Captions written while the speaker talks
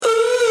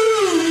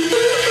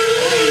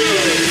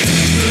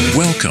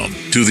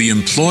to the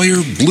Employer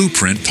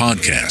Blueprint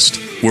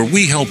Podcast, where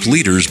we help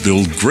leaders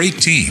build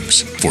great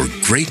teams for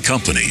great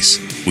companies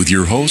with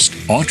your host,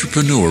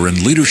 entrepreneur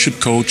and leadership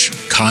coach,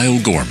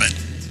 Kyle Gorman.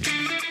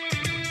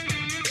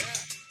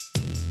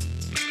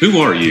 Who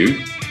are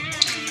you,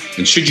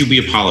 and should you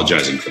be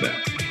apologizing for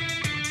that?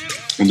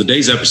 On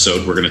today's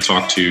episode, we're going to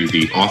talk to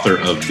the author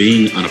of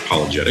Being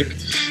Unapologetic,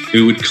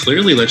 who would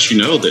clearly let you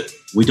know that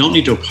we don't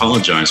need to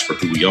apologize for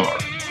who we are.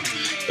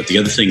 But the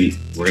other thing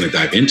we're going to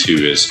dive into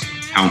is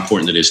how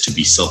important it is to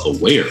be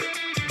self-aware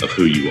of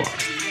who you are.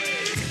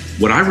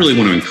 What I really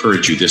want to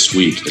encourage you this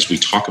week as we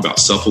talk about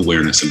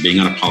self-awareness and being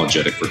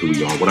unapologetic for who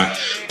we are, what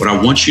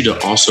I want you to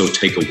also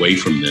take away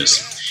from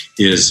this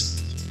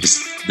is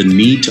the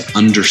need to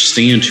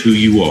understand who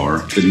you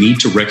are, the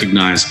need to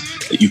recognize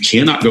that you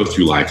cannot go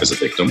through life as a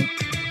victim,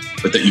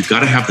 but that you've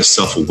got to have the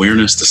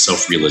self-awareness, the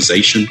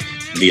self-realization,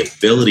 and the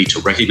ability to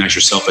recognize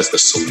yourself as the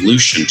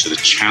solution to the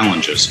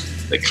challenges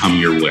that come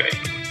your way.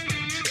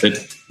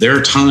 That there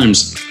are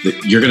times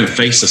that you're going to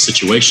face a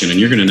situation and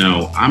you're going to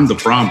know, I'm the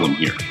problem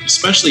here,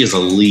 especially as a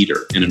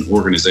leader in an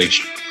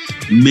organization.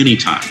 Many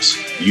times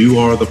you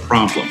are the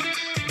problem,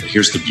 but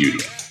here's the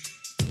beauty.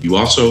 You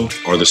also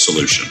are the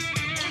solution.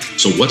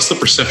 So what's the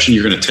perception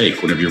you're going to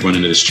take whenever you run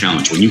into this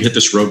challenge? When you hit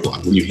this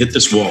roadblock, when you hit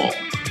this wall,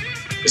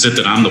 is it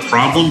that I'm the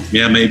problem?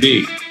 Yeah,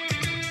 maybe.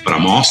 But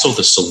I'm also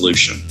the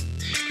solution.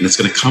 And it's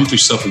going to come through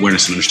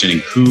self-awareness and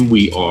understanding who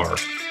we are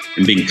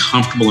and being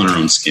comfortable in our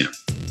own skin.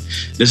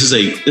 This is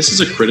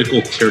a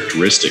critical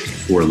characteristic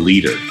for a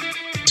leader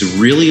to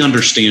really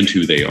understand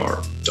who they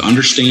are, to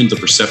understand the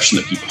perception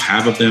that people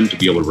have of them, to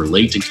be able to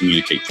relate and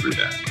communicate through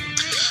that.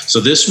 So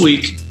this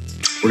week,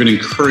 we're going to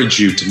encourage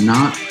you to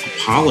not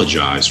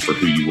apologize for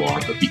who you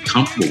are, but be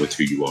comfortable with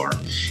who you are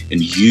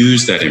and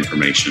use that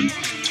information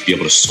to be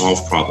able to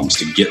solve problems,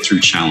 to get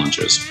through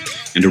challenges,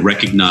 and to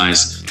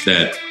recognize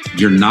that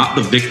you're not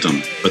the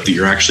victim, but that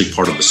you're actually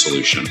part of the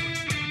solution.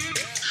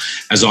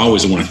 As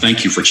always, I want to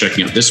thank you for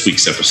checking out this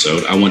week's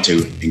episode. I want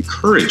to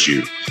encourage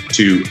you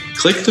to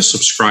click the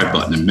subscribe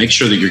button and make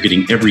sure that you're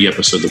getting every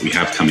episode that we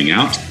have coming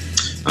out.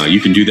 You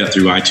can do that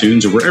through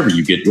iTunes or wherever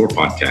you get your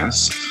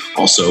podcasts.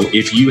 Also,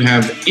 if you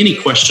have any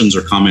questions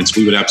or comments,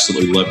 we would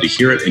absolutely love to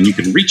hear it. And you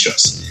can reach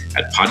us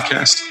at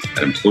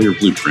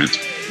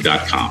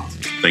podcast@employerblueprint.com.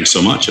 Thanks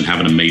so much and have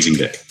an amazing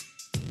day.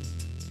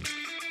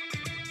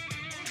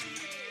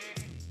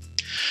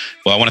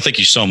 Well, I want to thank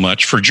you so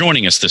much for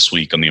joining us this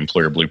week on the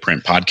Employer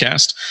Blueprint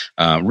podcast.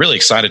 Really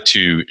excited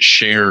to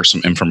share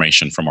some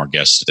information from our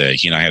guest today.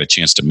 He and I had a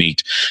chance to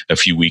meet a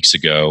few weeks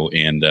ago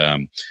and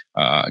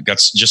got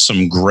just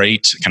some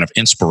great kind of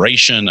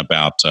inspiration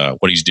about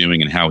what he's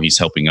doing and how he's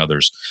helping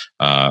others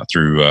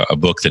through a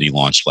book that he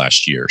launched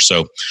last year.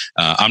 So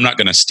I'm not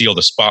going to steal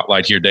the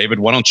spotlight here,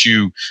 David. Why don't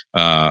you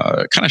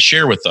kind of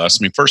share with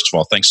us? I mean, first of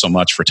all, thanks so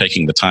much for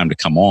taking the time to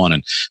come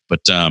on,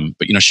 but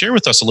share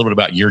with us a little bit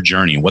about your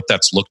journey and what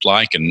that's looked like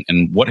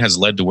and what has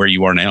led to where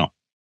you are now.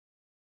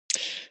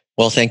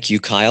 Well, thank you,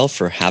 Kyle,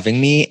 for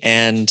having me.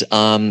 And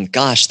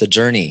the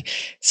journey.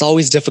 It's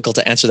always difficult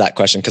to answer that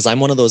question because I'm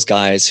one of those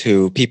guys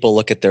who people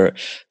look at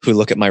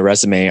my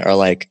resume are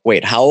like,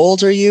 wait, how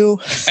old are you?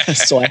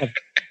 So I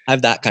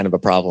have that kind of a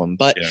problem.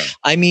 But yeah.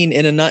 I mean,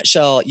 in a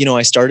nutshell,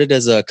 I started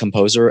as a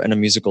composer and a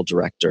musical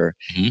director.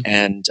 Mm-hmm.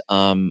 And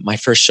my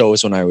first show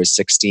was when I was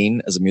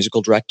 16 as a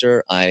musical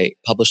director. I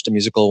published a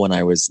musical when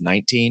I was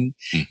 19.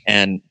 Mm-hmm.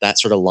 And that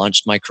sort of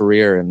launched my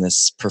career in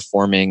this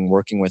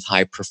working with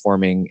high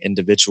performing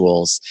individuals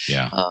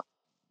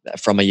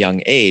from a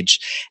young age.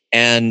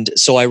 And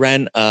so I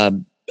ran a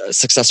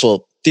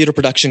successful theater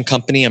production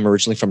company. I'm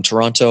originally from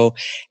Toronto.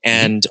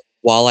 And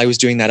while I was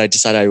doing that, I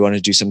decided I wanted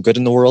to do some good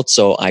in the world.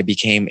 So I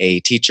became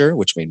a teacher,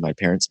 which made my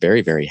parents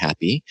very, very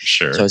happy.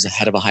 Sure. So I was the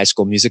head of a high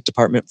school music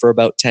department for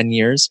about 10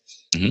 years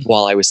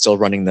while I was still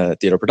running the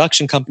theater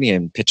production company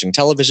and pitching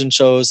television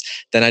shows.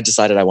 Then I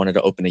decided I wanted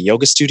to open a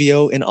yoga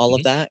studio in all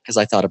of that because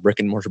I thought a brick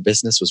and mortar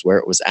business was where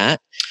it was at.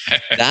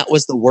 That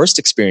was the worst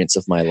experience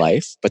of my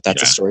life, but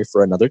that's a story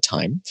for another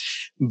time.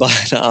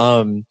 But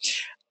so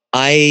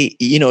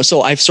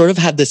I've sort of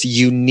had this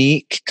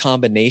unique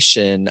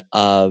combination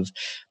of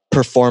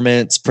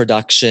performance,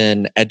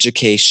 production,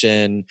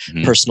 education,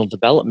 personal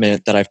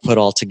development that I've put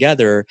all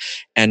together.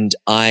 And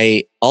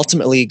I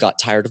ultimately got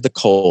tired of the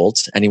cold.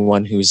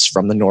 Anyone who's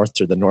from the North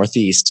or the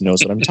Northeast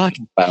knows what I'm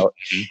talking about.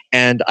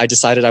 And I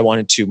decided I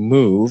wanted to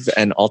move.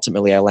 And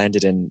ultimately I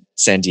landed in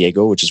San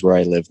Diego, which is where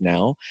I live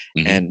now,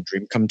 and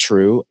dream come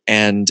true.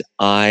 And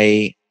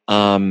I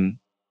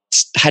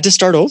had to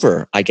start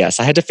over, I guess.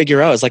 I had to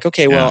figure out, I was like,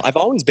 okay, well, I've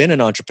always been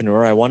an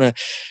entrepreneur. I want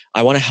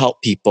to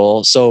help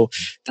people. So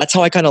that's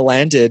how I kind of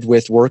landed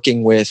with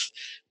working with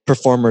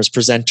performers,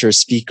 presenters,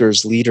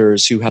 speakers,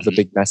 leaders who have a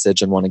big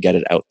message and want to get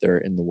it out there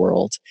in the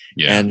world.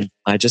 Yeah. And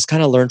I just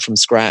kind of learned from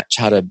scratch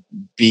how to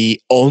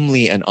be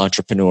only an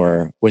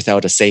entrepreneur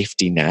without a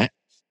safety net.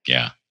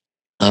 Yeah.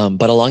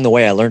 But along the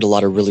way, I learned a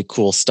lot of really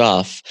cool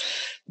stuff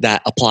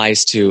that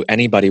applies to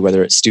anybody,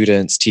 whether it's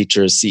students,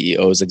 teachers,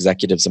 CEOs,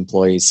 executives,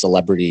 employees,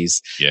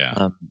 celebrities.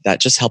 Yeah. That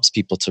just helps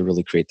people to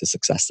really create the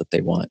success that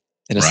they want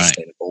in a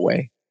sustainable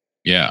way.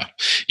 Yeah.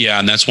 Yeah.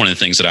 And that's one of the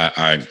things that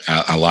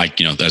I like,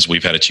 as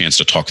we've had a chance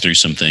to talk through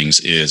some things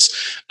is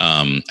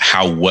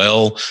how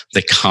well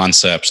the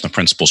concepts and the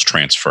principles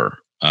transfer.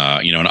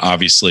 And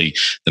obviously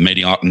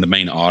the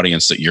main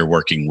audience that you're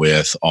working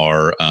with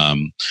are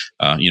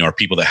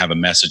people that have a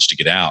message to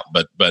get out.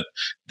 But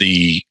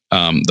the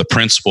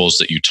principles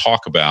that you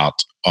talk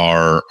about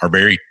are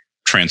very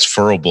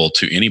transferable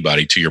to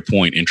anybody, to your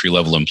point,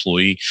 entry-level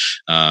employee,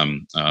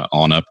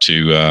 on up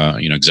to,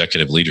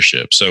 executive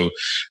leadership. So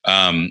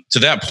to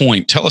that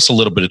point, tell us a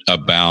little bit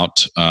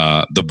about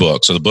the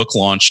book. So the book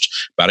launched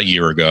about a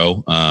year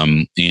ago.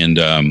 And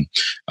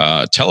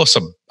tell us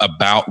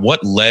about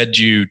what led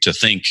you to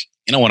think,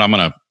 you know what, I'm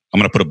going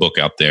to put a book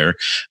out there,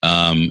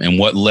 and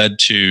what led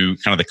to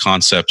kind of the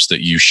concepts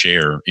that you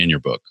share in your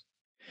book.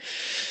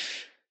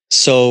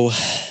 So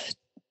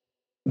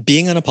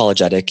being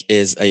unapologetic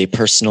is a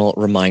personal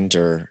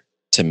reminder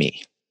to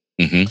me,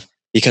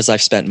 because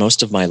I've spent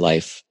most of my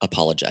life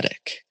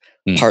apologetic,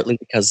 partly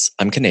because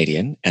I'm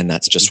Canadian and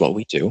that's just what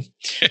we do.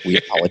 We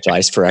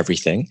apologize for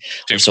everything.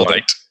 So,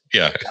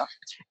 yeah.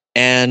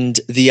 And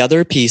the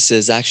other piece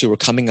is actually we're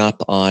coming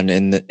up on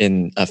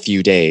in a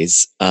few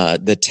days,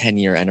 the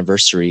 10-year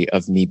anniversary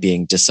of me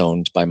being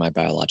disowned by my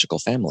biological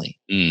family.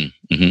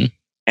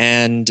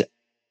 And,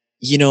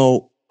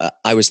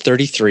 I was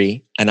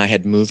 33 and I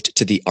had moved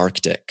to the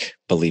Arctic,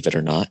 believe it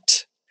or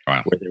not,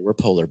 wow, where there were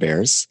polar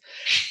bears.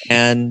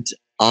 And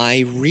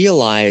I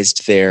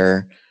realized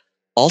there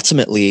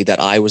ultimately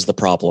that I was the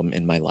problem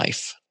in my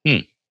life.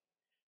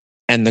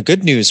 And the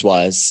good news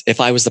was,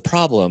 if I was the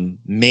problem,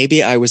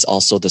 maybe I was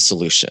also the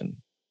solution.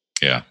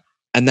 Yeah.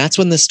 And that's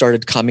when this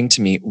started coming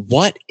to me.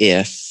 What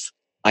if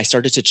I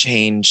started to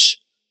change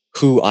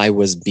who I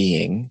was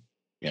being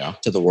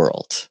to the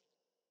world?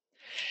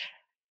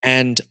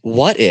 And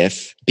what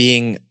if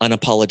being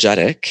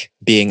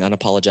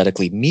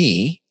unapologetically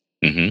me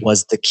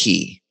was the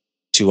key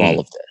to all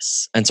of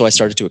this? And so I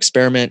started to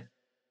experiment.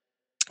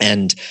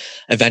 And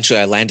eventually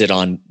I landed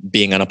on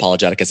being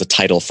unapologetic as a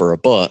title for a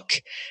book.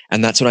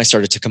 And that's when I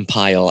started to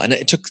compile. And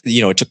it took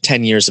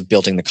 10 years of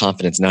building the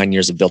confidence, 9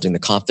 years of building the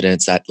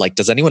confidence that, like,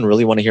 does anyone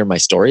really want to hear my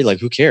story? Like,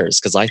 who cares?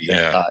 Because I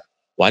thought,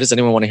 why does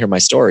anyone want to hear my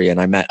story? And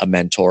I met a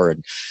mentor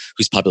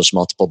who's published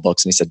multiple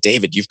books. And he said,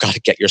 David, you've got to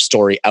get your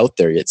story out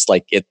there. It's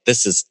like,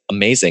 this is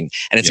amazing.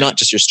 And it's not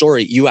just your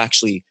story. You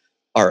actually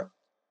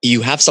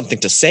you have something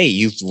to say.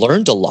 You've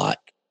learned a lot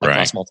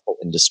across multiple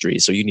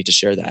industries. So you need to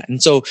share that.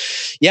 And so,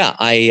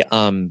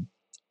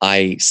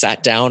 I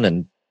sat down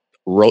and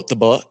wrote the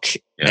book,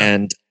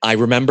 and I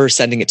remember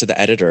sending it to the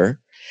editor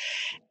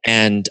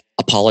and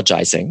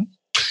apologizing.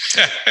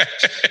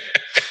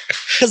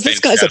 Because this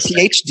guy's a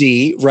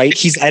PhD, right?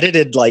 He's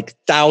edited like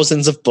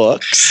thousands of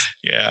books.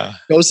 Yeah.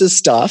 Knows his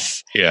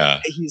stuff.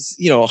 Yeah. He's,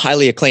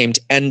 highly acclaimed.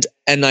 And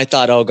I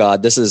thought, oh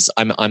God,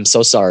 I'm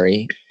so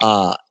sorry,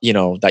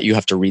 that you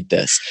have to read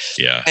this.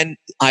 Yeah. And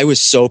I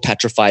was so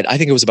petrified. I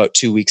think it was about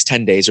 2 weeks,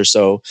 10 days or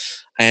so.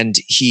 And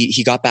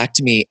he got back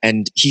to me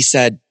and he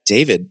said,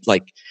 David,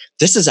 like,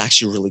 this is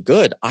actually really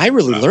good. I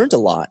really learned a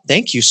lot.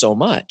 Thank you so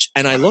much.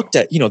 And I looked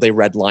at, they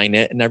redline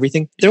it and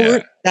everything. There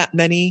weren't that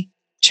many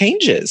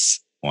changes.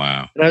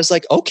 Wow. And I was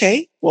like,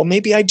 okay, well,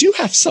 maybe I do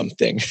have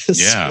something.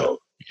 It's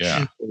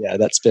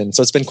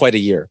been quite a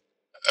year.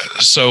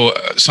 So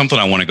something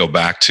I want to go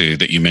back to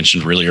that you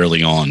mentioned really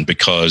early on,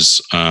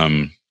 because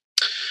I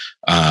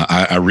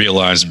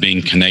realized,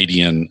 being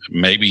Canadian,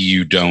 maybe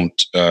you don't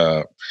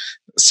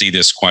see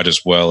this quite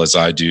as well as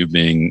I do,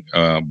 being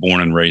born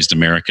and raised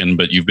American,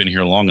 but you've been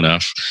here long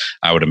enough.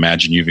 I would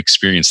imagine you've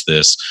experienced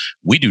this.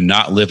 We do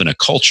not live in a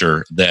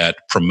culture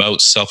that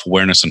promotes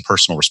self-awareness and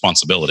personal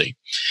responsibility.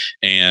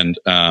 And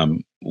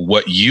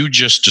what you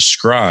just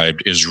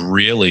described is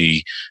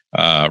really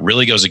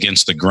goes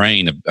against the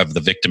grain of the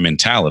victim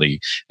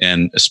mentality,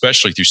 and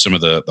especially through some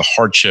of the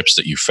hardships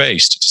that you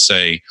faced, to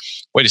say,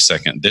 wait a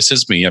second, this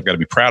is me. I've got to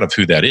be proud of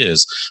who that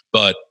is.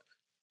 But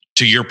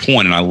to your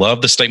point, and I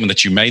love the statement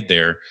that you made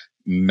there,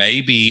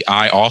 maybe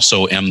I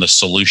also am the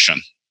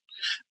solution.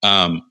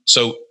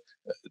 So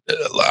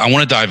I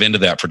want to dive into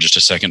that for just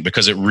a second,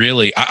 because it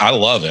really, I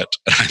love it.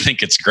 I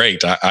think it's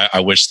great. I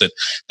wish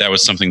that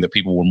was something that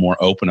people were more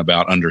open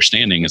about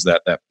understanding, is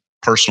that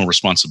personal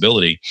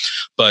responsibility.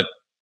 But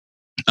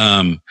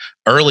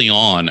early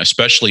on,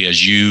 especially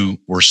as you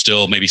were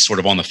still maybe sort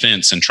of on the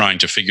fence and trying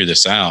to figure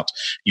this out,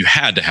 you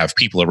had to have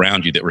people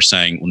around you that were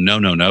saying, well,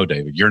 no,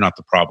 David, you're not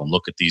the problem.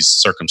 Look at these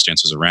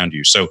circumstances around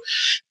you. So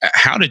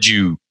how did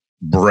you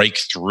break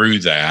through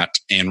that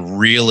and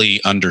really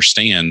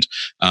understand,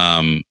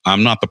 I'm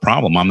not the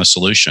problem, I'm the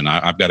solution.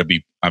 I've got to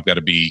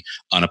be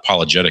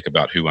unapologetic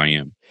about who I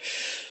am?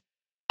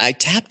 I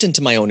tapped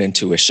into my own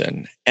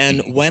intuition.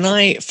 And when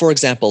I, for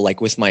example, like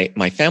with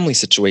my family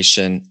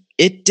situation,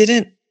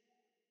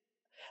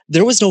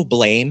 there was no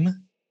blame.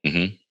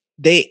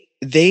 The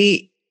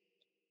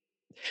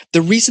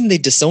reason they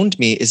disowned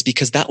me is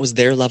because that was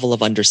their level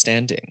of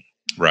understanding.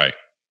 Right.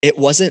 It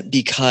wasn't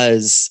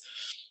because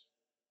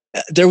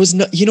there was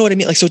no, you know what I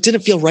mean? Like, so it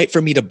didn't feel right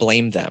for me to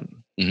blame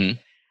them.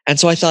 And And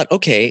so I thought,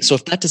 okay, so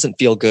if that doesn't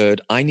feel good,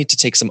 I need to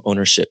take some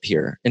ownership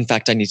here. In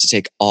fact, I need to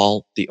take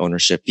all the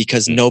ownership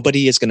because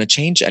nobody is going to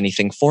change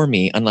anything for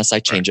me unless I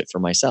change it for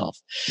myself.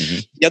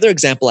 The other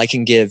example I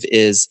can give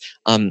is,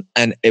 and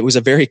it was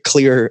a very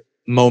clear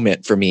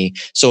moment for me.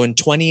 So in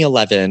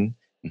 2011,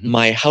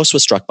 my house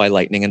was struck by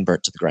lightning and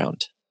burnt to the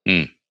ground.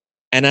 And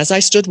as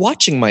I stood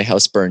watching my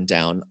house burn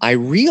down, I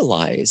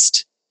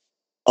realized,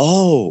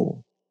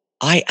 oh,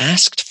 I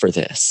asked for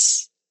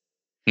this.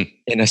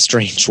 In a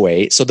strange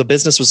way. So the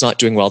business was not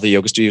doing well. The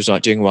yoga studio was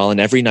not doing well. And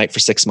every night for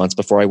 6 months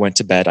before I went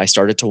to bed, I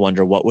started to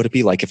wonder, what would it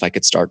be like if I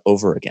could start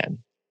over again?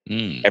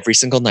 Every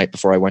single night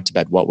before I went to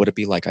bed, what would it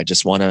be like? I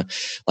just want to,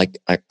 like,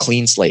 a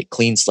clean slate.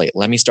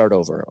 Let me start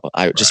over.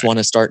 I just want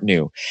to start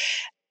new.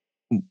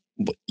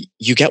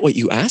 You get what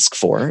you ask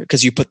for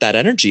because you put that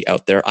energy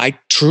out there. I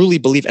truly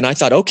believe. And I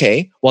thought,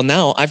 okay, well,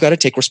 now I've got to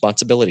take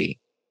responsibility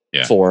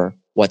for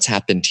what's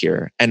happened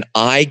here. And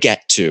I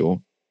get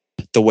to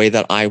the way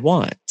that I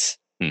want.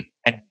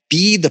 And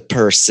be the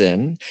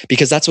person,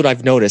 because that's what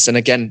I've noticed. And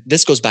again,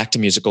 this goes back to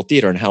musical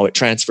theater and how it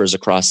transfers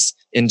across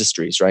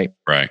industries, right?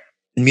 Right.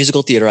 In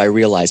musical theater, I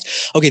realized,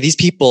 okay, these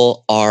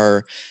people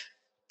are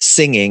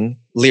singing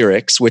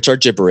lyrics, which are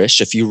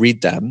gibberish if you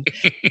read them.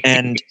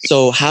 And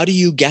so how do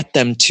you get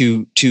them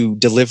to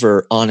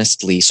deliver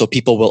honestly so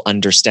people will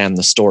understand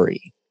the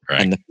story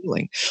and the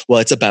feeling? Well,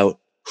 it's about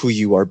who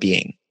you are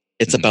being.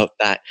 It's about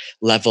that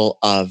level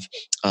of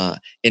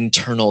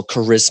internal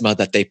charisma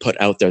that they put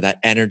out there, that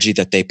energy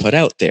that they put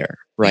out there,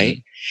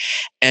 right?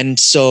 And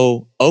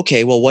so,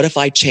 okay, well, what if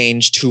I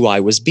changed who I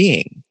was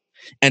being?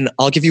 And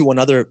I'll give you one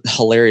other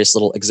hilarious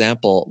little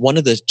example. One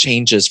of the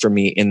changes for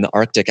me in the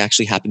Arctic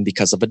actually happened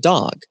because of a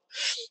dog.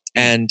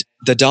 And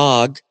the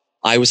dog,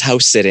 I was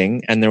house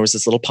sitting, and there was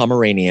this little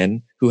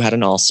Pomeranian who had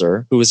an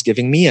ulcer, who was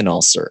giving me an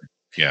ulcer.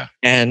 Yeah.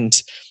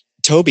 And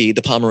Toby,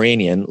 the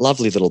Pomeranian,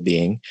 lovely little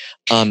being,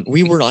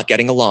 we were not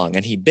getting along,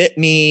 and he bit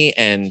me,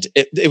 and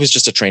it was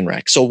just a train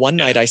wreck. So one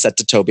night I said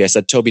to Toby,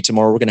 Toby,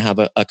 tomorrow we're going to have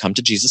a come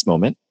to Jesus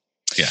moment.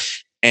 Yeah.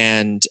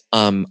 And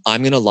I'm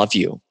going to love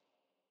you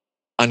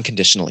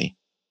unconditionally.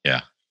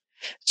 Yeah.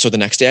 So the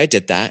next day I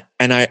did that.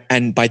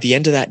 And by the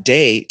end of that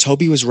day,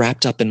 Toby was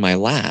wrapped up in my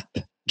lap,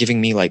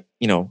 giving me, like,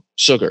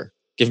 sugar,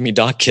 giving me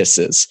dog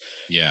kisses.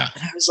 Yeah.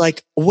 And I was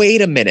like,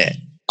 wait a minute.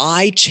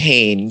 I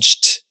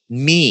changed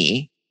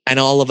me. And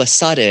all of a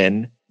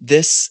sudden,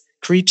 this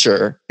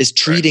creature is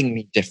treating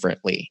me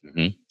differently.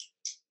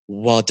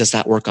 Well, does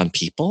that work on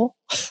people?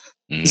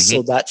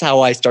 So that's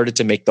how I started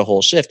to make the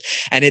whole shift.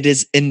 And it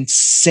is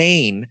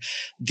insane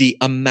the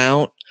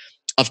amount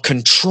of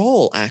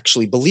control,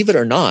 actually, believe it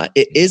or not,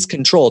 it is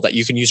control that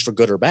you can use for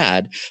good or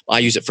bad. I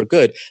use it for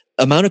good.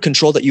 Amount of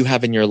control that you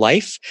have in your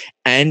life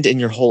and in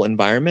your whole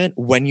environment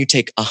when you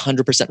take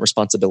 100%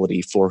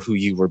 responsibility for who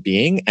you were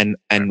being and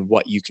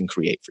what you can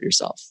create for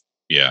yourself.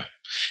 Yeah.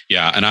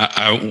 Yeah. And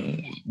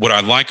I what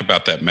I like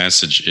about that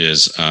message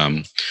is,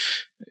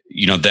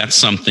 that's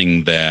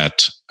something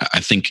that I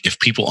think if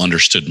people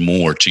understood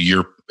more, to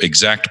your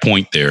exact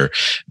point there,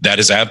 that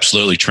is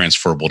absolutely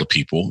transferable to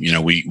people.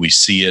 We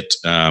see it,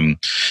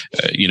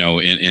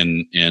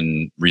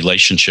 in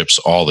relationships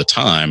all the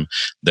time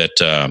that,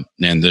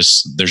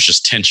 there's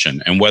just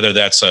tension. And whether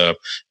that's a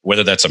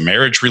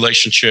marriage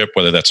relationship,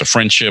 whether that's a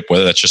friendship,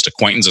 whether that's just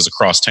acquaintances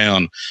across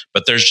town,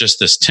 but there's just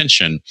this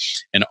tension.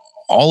 And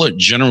all it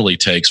generally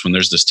takes when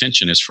there's this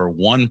tension is for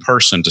one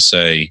person to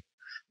say,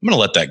 I'm going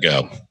to let that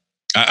go.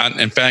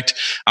 In fact,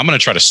 I'm going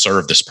to try to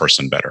serve this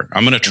person better.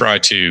 I'm going to try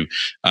to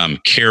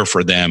care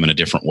for them in a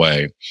different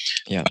way.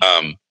 Yeah.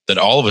 That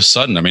all of a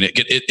sudden, I mean,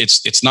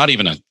 it's not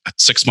even a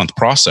 6-month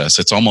process.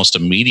 It's almost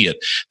immediate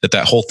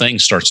that whole thing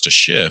starts to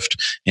shift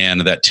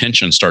and that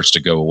tension starts to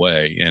go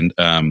away. And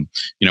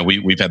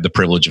we've had the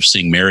privilege of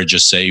seeing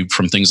marriages saved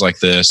from things like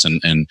this,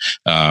 and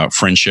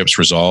friendships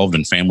resolved,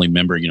 and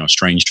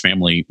estranged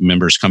family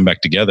members come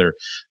back together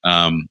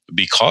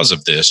because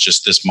of this.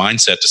 Just this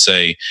mindset to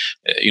say,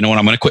 I'm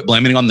going to quit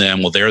blaming on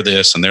them. Well, they're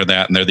this and they're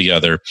that and they're the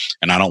other,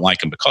 and I don't like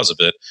them because of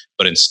it.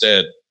 But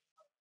instead,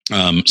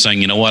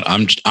 saying,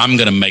 I'm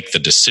going to make the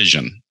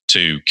decision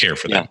to care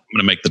for them. I'm going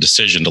to make the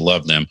decision to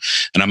love them,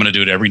 and I'm going to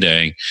do it every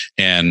day.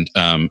 And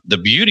the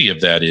beauty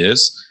of that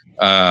is,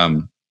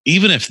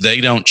 even if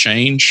they don't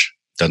change,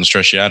 it doesn't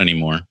stress you out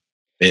anymore.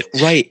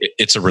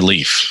 It's a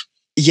relief.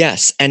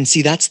 Yes. And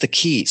see, that's the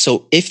key.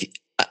 So if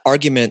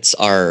arguments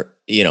are,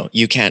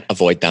 you can't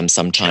avoid them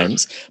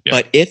sometimes,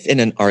 but if in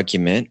an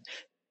argument,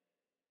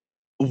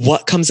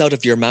 what comes out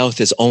of your mouth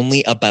is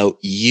only about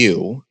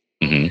you,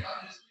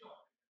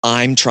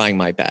 I'm trying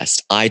my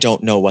best. I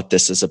don't know what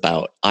this is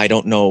about. I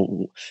don't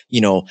know,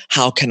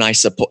 how can I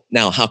support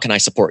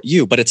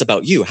you? But it's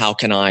about you. How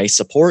can I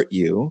support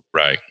you?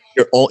 Right.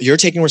 You're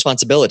taking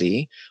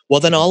responsibility. Well,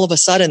 then all of a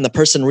sudden the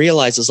person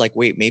realizes, like,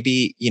 wait,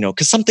 maybe,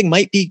 because something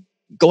might be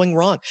going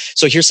wrong.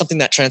 So here's something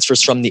that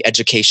transfers from the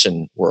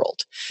education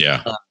world.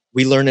 Yeah.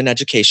 We learn in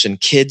education,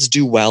 kids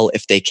do well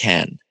if they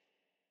can.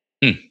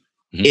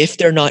 If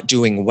they're not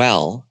doing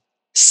well,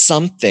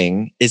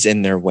 something is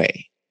in their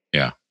way.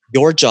 Yeah.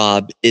 Your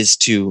job is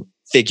to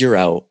figure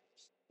out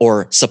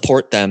or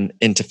support them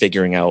into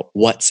figuring out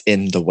what's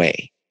in the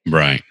way.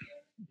 Right.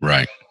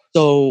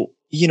 So,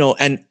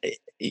 and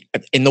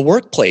in the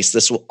workplace,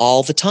 this will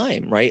all the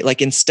time, right?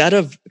 Like instead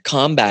of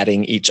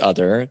combating each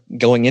other,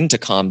 going into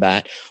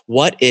combat,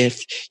 what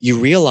if you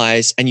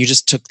realize, and you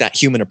just took that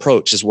human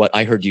approach is what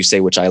I heard you say,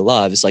 which I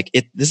love. Is like,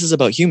 this is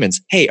about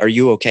humans. Hey, are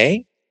you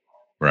okay?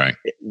 Right.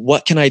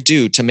 What can I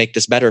do to make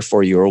this better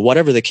for you? Or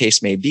whatever the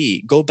case may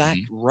be, go back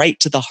right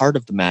to the heart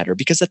of the matter.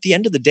 Because at the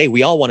end of the day,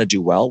 we all want to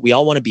do well. We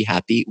all want to be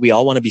happy. We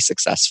all want to be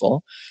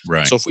successful.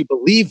 Right. So if we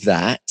believe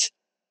that,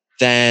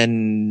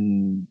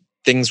 then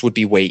things would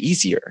be way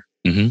easier.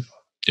 Mm-hmm.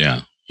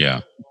 Yeah.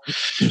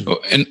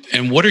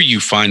 And what are you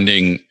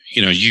finding?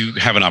 You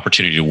have an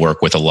opportunity to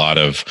work with a lot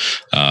of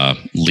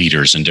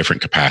leaders in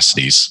different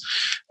capacities.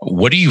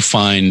 What do you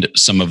find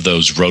some of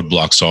those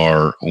roadblocks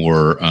are,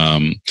 or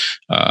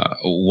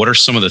what are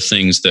some of the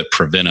things that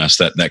prevent us,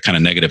 that kind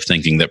of negative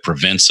thinking that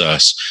prevents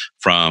us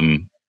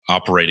from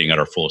operating at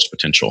our fullest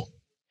potential?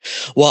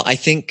 Well, I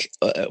think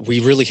we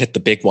really hit the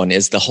big one,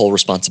 is the whole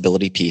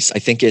responsibility piece. I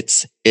think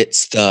it's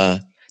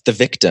the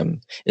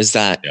victim, is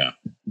that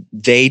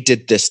they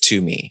did this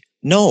to me.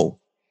 No,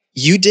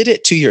 you did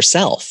it to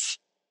yourself.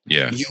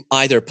 Yeah. You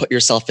either put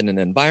yourself in an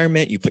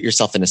environment, you put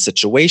yourself in a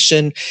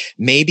situation.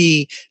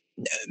 Maybe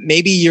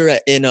you're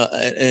in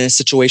a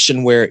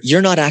situation where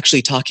you're not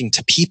actually talking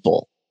to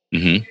people.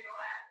 Mm-hmm.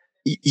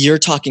 You're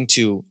talking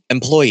to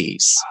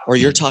employees, or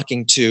you're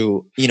talking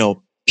to,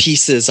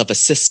 pieces of a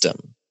system.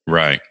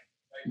 Right.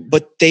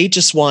 But they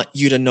just want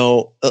you to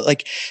know,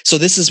 so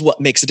this is what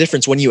makes a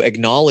difference when you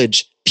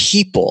acknowledge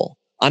people.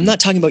 I'm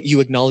not talking about you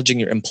acknowledging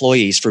your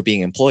employees for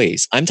being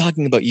employees. I'm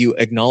talking about you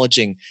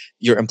acknowledging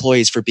your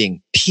employees for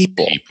being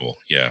people.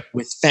 Yeah.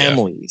 With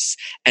families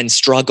and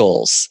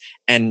struggles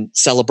and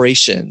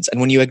celebrations. And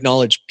when you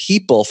acknowledge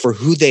people for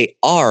who they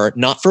are,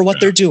 not for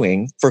what they're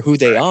doing, for who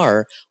they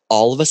are,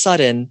 all of a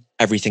sudden,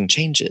 everything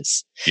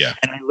changes. Yeah.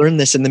 And I learned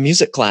this in the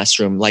music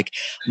classroom. Like,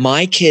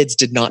 my kids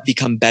did not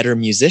become better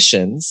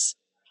musicians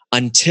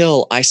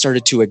until I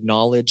started to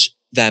acknowledge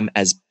them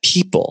as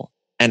people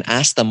and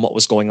ask them what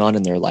was going on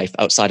in their life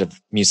outside of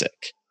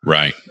music.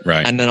 Right.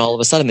 And then all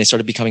of a sudden they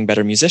started becoming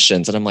better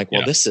musicians. And I'm like,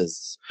 well, this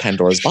is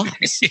Pandora's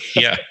box.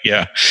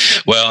 Yeah.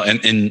 Well,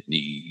 and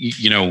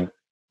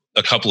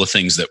a couple of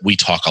things that we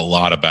talk a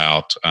lot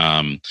about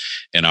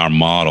in our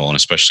model, and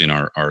especially in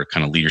our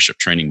kind of leadership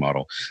training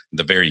model.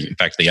 In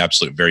fact, the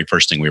absolute very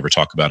first thing we ever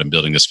talk about in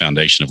building this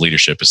foundation of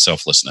leadership is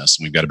selflessness.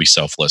 And we've got to be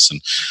selfless.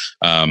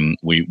 And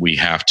we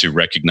have to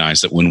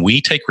recognize that when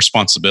we take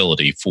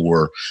responsibility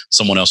for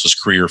someone else's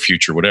career,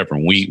 future, whatever,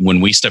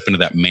 when we step into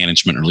that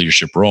management or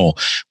leadership role,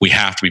 we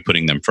have to be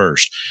putting them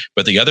first.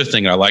 But the other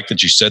thing I like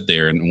that you said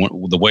there, and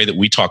the way that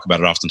we talk about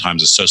it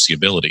oftentimes is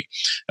sociability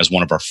as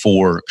one of our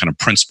 4 kind of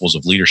principles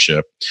of leadership.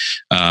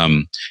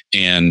 And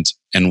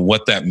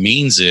what that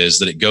means is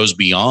that it goes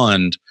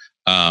beyond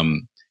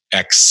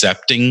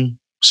accepting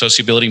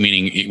sociability,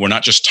 meaning we're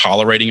not just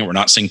tolerating it. We're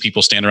not seeing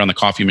people stand around the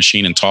coffee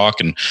machine and talk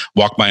and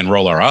walk by and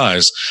roll our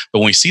eyes. But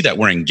when we see that,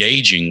 we're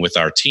engaging with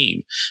our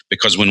team,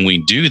 because when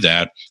we do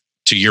that,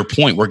 to your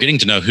point, we're getting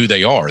to know who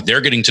they are.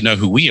 They're getting to know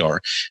who we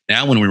are.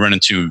 Now, when we run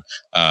into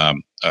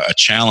a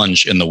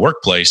challenge in the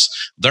workplace,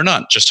 they're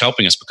not just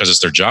helping us because it's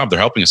their job. They're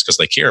helping us because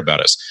they care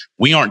about us.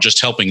 We aren't just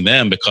helping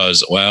them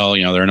because,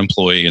 they're an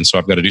employee and so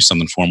I've got to do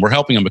something for them. We're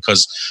helping them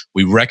because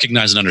we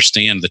recognize and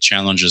understand the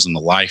challenges in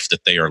the life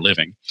that they are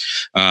living.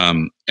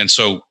 And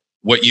so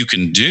what you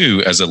can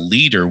do as a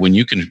leader when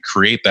you can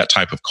create that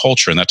type of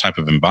culture and that type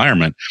of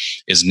environment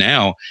is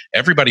now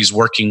everybody's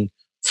working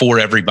for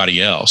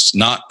everybody else.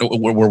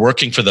 We're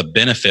working for the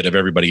benefit of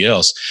everybody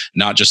else,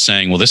 not just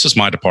saying, well, this is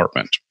my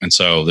department, and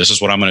so this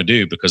is what I'm going to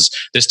do because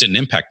this didn't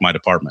impact my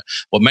department.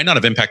 Well, it may not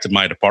have impacted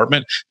my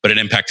department, but it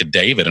impacted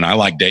David, and I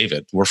like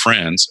David. We're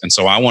friends, and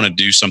so I want to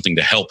do something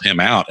to help him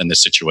out in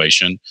this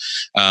situation.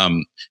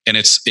 And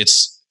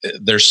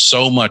there's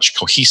so much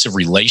cohesive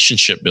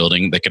relationship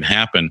building that can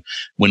happen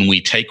when we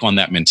take on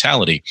that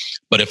mentality.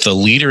 But if the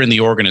leader in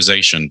the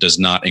organization does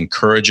not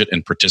encourage it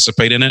and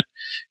participate in it,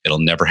 it'll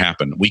never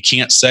happen. We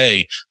can't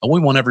say, we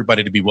want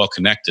everybody to be well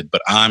connected,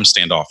 but I'm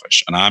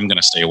standoffish and I'm going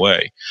to stay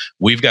away.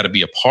 We've got to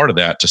be a part of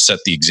that to set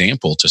the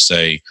example, to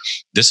say,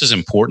 this is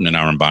important in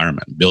our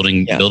environment.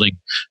 Building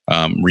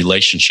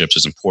relationships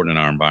is important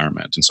in our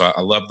environment. And so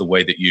I love the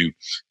way that you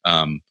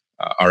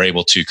are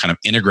able to kind of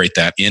integrate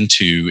that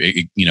into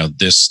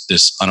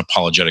this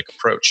unapologetic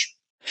approach.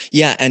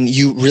 Yeah, and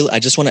I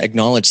just want to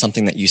acknowledge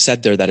something that you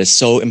said there that is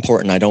so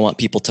important. I don't want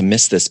people to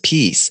miss this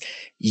piece.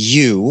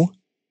 You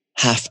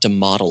have to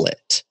model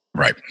it.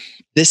 Right.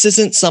 This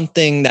isn't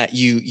something that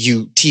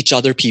you teach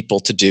other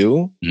people to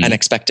do and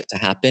expect it to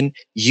happen.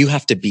 You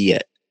have to be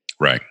it.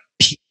 Right.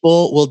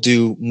 People will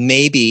do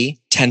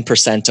maybe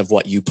 10% of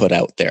what you put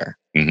out there.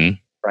 Mm-hmm.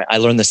 Right. I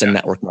learned this in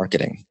network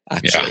marketing,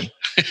 actually.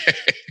 Yeah.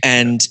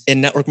 And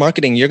in network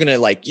marketing, you're going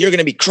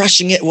to be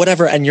crushing it,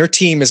 whatever. And your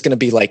team is going to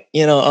be like,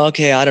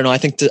 okay, I don't know.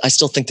 I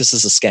still think this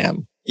is a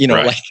scam.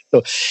 Right.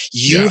 So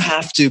you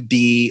have to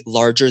be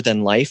larger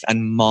than life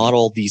and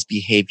model these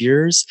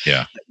behaviors.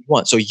 Yeah. That you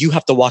want. So you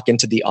have to walk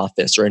into the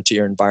office or into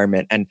your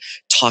environment and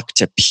talk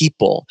to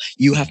people.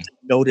 You have to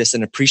notice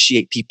and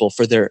appreciate people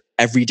for their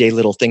everyday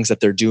little things that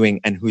they're doing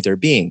and who they're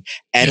being.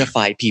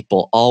 Edify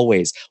people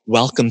always.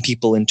 Welcome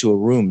people into a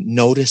room.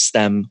 Notice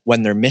them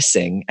when they're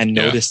missing and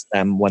notice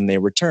them when they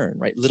return,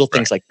 right? Little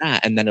things like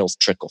that. And then it'll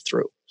trickle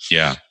through.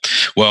 Yeah.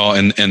 Well,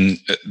 and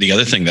the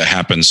other thing that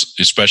happens,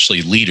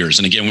 especially leaders,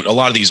 and again, a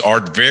lot of these are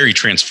very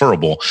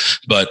transferable,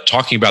 but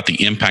talking about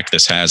the impact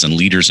this has in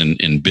leaders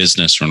in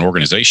business or in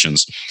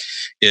organizations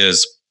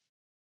is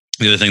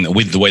the other thing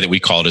the way that we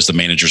call it is the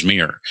manager's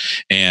mirror,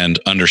 and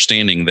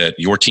understanding that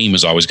your team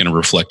is always going to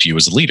reflect you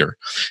as a leader.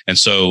 And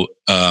so,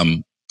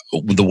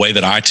 the way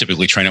that I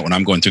typically train it when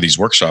I'm going through these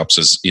workshops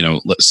is,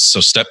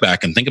 so step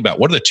back and think about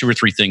what are the 2 or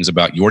 3 things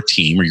about your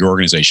team or your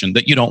organization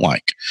that you don't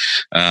like.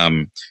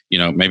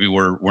 Maybe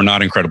we're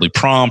not incredibly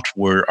prompt.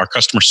 Our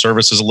customer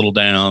service is a little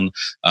down.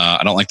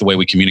 I don't like the way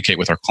we communicate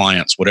with our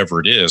clients, whatever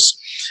it is.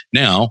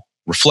 Now,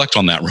 reflect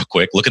on that real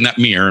quick. Look in that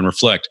mirror and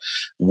reflect.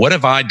 What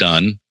have I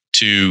done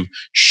to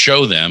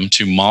show them,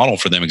 to model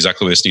for them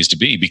exactly what this needs to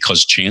be?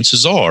 Because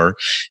chances are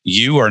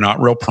you are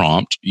not real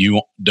prompt, you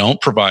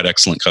don't provide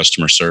excellent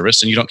customer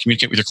service, and you don't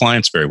communicate with your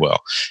clients very well.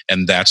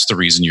 And that's the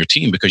reason your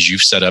team, because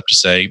you've set up to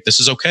say,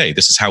 this is okay,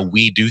 this is how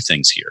we do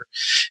things here.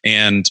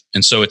 And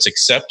so it's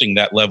accepting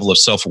that level of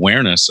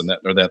self-awareness and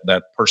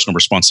that personal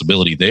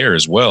responsibility there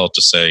as well,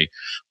 to say,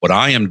 what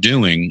I am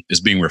doing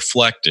is being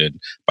reflected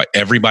by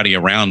everybody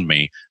around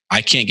me.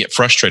 I can't get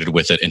frustrated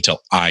with it until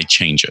I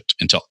change it,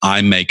 until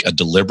I make a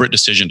deliberate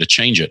decision to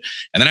change it.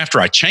 And then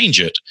after I change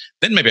it,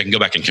 then maybe I can go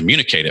back and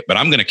communicate it. But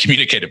I'm going to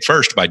communicate it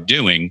first by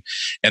doing,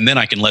 and then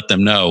I can let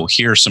them know,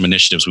 here are some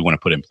initiatives we want to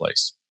put in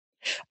place.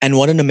 And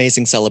what an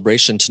amazing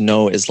celebration to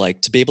know is like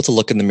to be able to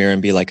look in the mirror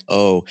and be like,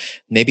 oh,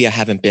 maybe I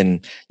haven't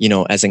been,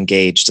 as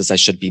engaged as I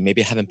should be.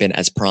 Maybe I haven't been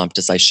as prompt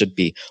as I should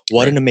be.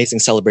 What an amazing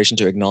celebration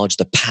to acknowledge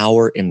the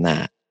power in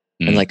that.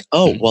 And like,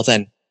 well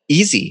then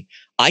easy.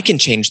 I can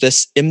change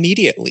this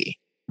immediately.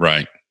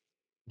 Right.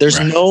 There's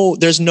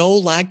no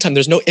lag time.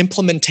 There's no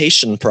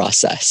implementation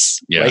process.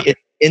 Yeah. Right?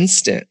 It's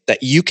instant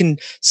that you can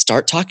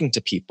start talking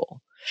to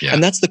people. Yeah.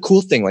 And that's the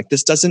cool thing. Like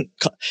this doesn't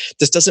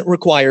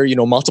require,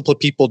 multiple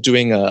people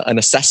doing an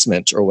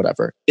assessment or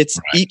whatever. It's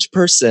each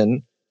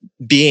person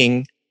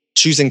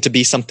choosing to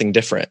be something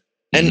different.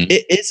 And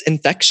it is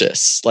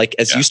infectious. Like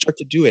as you start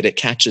to do it, it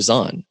catches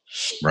on.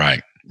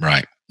 Right.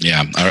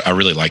 Yeah, I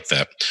really like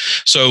that.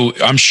 So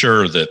I'm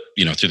sure that,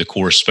 through the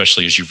course,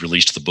 especially as you've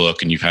released the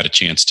book and you've had a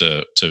chance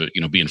to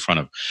be in front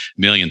of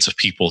millions of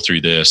people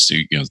through this,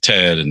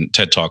 TED and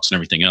TED Talks and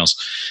everything else,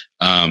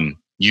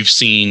 you've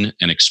seen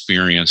and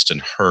experienced and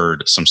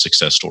heard some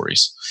success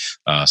stories,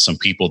 some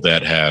people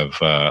that have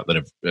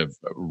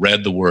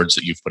read the words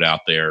that you've put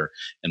out there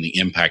and the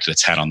impact that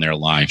it's had on their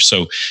life.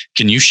 So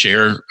can you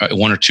share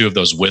 1 or 2 of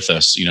those with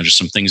us? Just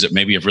some things that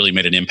maybe have really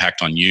made an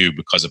impact on you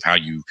because of how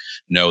you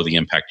know the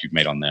impact you've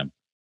made on them.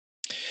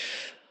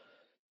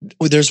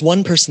 Well, there's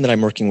one person that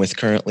I'm working with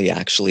currently,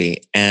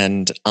 actually,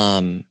 and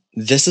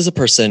this is a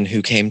person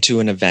who came to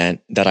an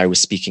event that I was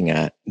speaking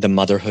at, the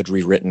Motherhood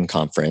Rewritten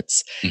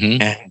conference.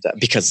 And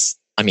because,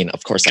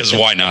 of course. Because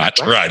why not?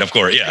 Right, of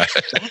course, yeah.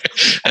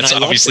 That's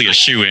obviously a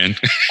shoe-in.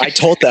 I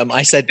told them,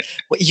 I said,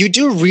 well, you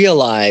do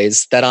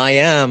realize that I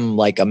am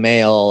like a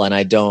male and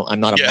I'm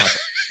not a mother.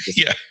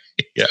 Yeah.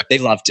 They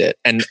loved it.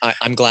 And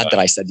I'm glad that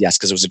I said yes,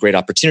 because it was a great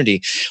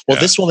opportunity. Well,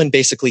 this woman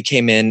basically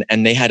came in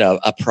and they had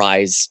a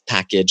prize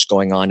package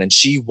going on, and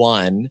she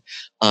won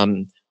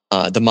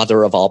the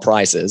mother of all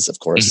prizes, of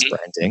course,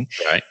 branding.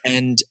 Right.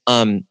 And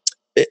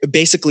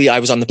basically, I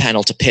was on the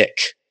panel to pick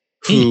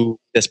who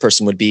this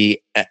person would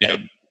be.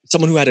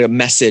 Someone who had a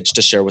message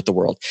to share with the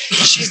world.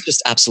 She's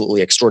just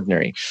absolutely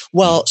extraordinary.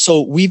 Well,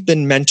 so we've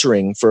been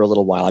mentoring for a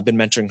little while. I've been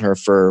mentoring her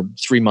for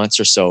 3 months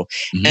or so.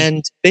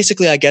 And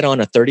basically I get on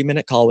a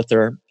 30-minute call with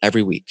her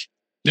every week.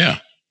 Yeah.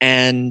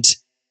 And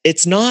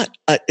it's not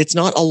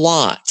a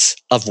lot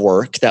of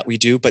work that we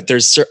do, but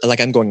there's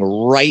I'm going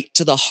right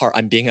to the heart.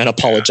 I'm being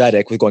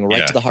unapologetic. We're going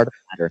right to the heart of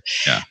the matter.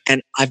 Yeah.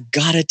 And I've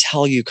got to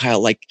tell you,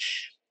 Kyle,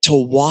 to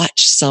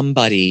watch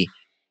somebody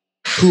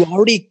who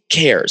already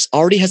cares,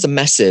 already has a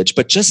message,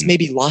 but just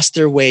maybe lost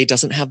their way,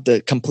 doesn't have the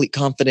complete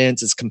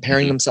confidence, is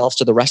comparing themselves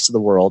to the rest of the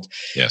world.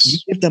 Yes. You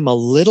give them a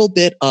little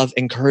bit of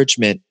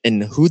encouragement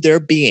in who they're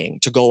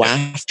being, to go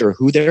after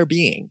who they're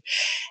being,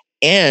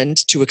 and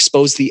to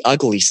expose the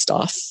ugly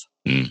stuff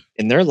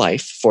in their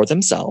life for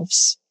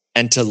themselves,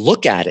 and to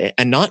look at it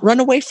and not run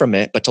away from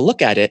it, but to look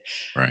at it.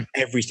 Right.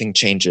 Everything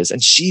changes.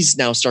 And she's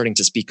now starting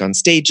to speak on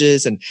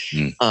stages and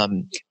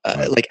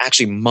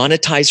actually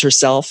monetize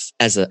herself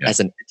as an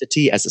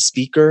entity, as a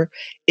speaker.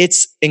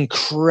 It's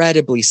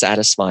incredibly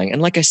satisfying. And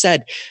like I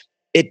said,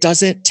 it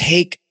doesn't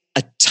take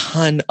a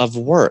ton of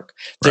work.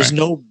 There's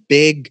no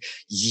big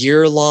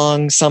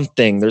year-long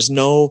something. There's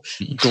no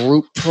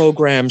group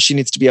program she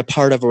needs to be a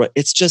part of.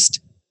 It's just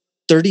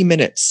 30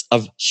 minutes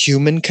of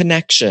human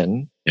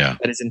connection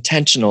that is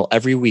intentional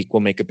every week will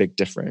make a big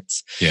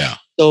difference. Yeah.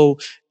 So,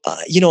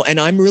 and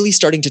I'm really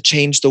starting to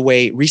change the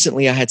way.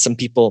 Recently I had some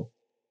people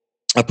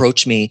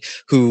approach me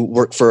who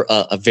work for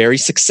a very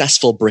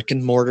successful brick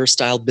and mortar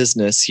style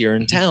business here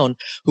in town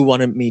who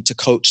wanted me to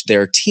coach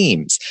their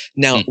teams.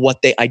 Now,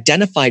 what they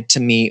identified to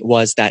me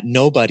was that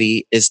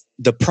nobody is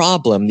the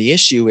problem. The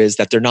issue is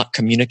that they're not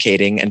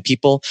communicating and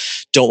people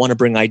don't want to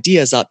bring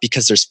ideas up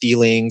because there's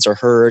feelings or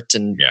hurt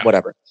and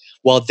whatever.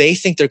 Well, they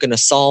think they're going to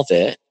solve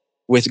it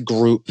with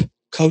group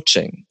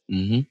coaching.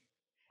 And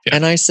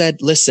I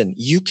said, listen,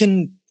 you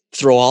can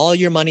throw all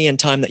your money and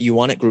time that you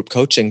want at group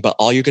coaching, but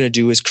all you're going to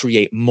do is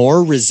create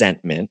more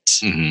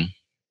resentment.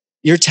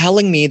 You're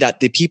telling me that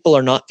the people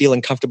are not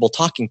feeling comfortable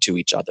talking to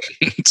each other.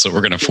 So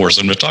we're going to force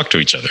them to talk to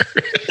each other.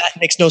 That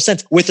makes no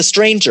sense. With a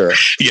stranger,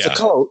 with a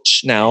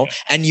coach now.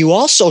 And you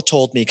also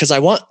told me, because I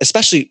want,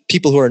 especially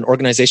people who are in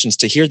organizations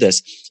to hear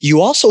this,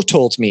 you also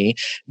told me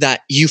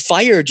that you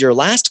fired your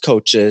last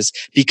coaches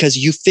because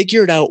you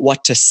figured out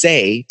what to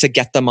say to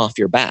get them off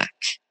your back.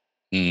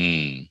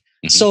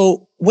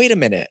 So wait a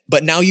minute,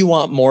 but now you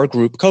want more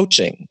group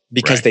coaching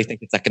because they think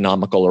it's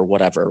economical or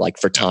whatever, like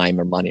for time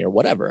or money or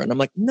whatever. And I'm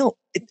like, no,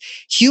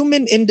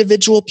 human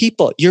individual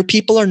people, your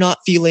people are not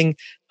feeling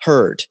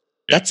heard.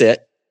 That's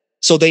it.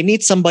 So they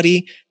need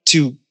somebody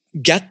to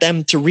get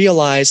them to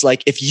realize,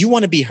 like, if you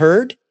want to be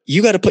heard,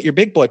 you got to put your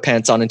big boy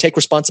pants on and take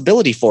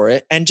responsibility for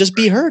it and just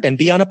be heard and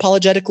be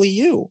unapologetically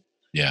you.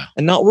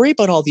 And not worry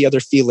about all the other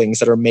feelings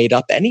that are made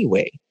up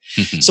anyway.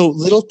 So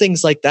little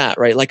things like that,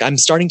 right? Like I'm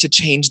starting to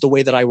change the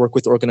way that I work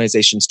with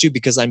organizations too,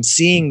 because I'm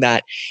seeing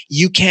that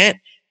you can't,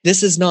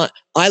 this is not,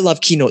 I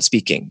love keynote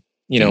speaking.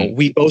 You know,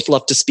 we both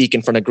love to speak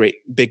in front of great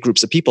big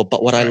groups of people.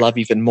 But what I love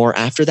even more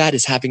after that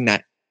is having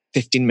that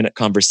 15-minute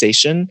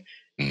conversation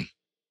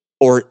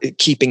or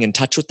keeping in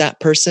touch with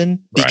that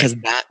person, because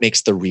that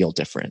makes the real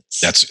difference.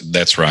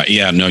 That's right.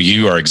 Yeah, no,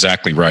 you are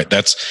exactly right.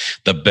 That's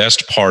the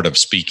best part of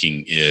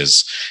speaking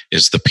is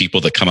the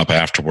people that come up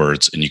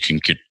afterwards, and you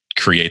can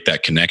create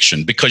that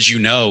connection, because, you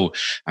know,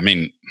 I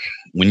mean,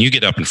 when you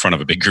get up in front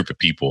of a big group of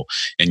people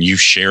and you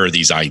share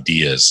these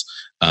ideas,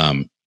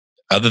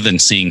 other than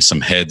seeing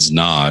some heads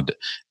nod,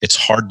 it's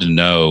hard to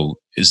know,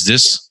 is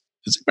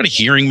everybody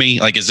hearing me?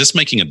 Like, is this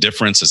making a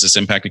difference? Is this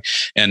impacting?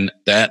 And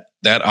that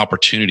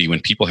opportunity, when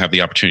people have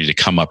the opportunity to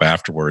come up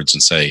afterwards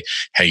and say,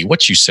 hey,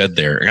 what you said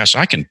there, gosh,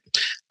 I can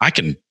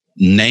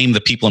name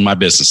the people in my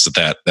business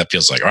that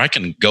feels like, or I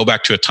can go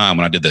back to a time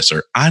when I did this,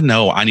 or I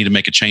know I need to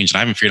make a change and I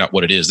haven't figured out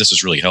what it is. This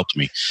has really helped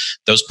me.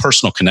 Those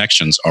personal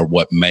connections are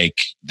what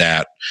make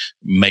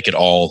it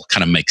all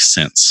kind of make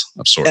sense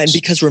of sorts. And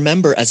because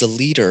remember, as a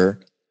leader,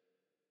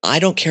 I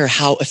don't care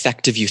how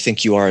effective you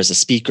think you are as a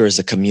speaker, as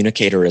a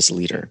communicator, as a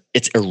leader.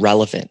 It's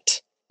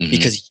irrelevant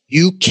because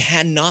you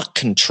cannot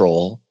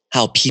control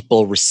how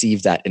people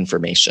receive that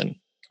information.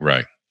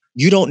 Right.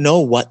 You don't know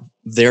what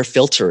their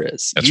filter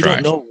is. You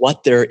don't know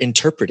what they're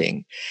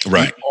interpreting.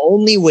 Right. The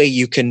only way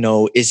you can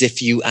know is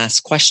if you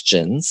ask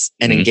questions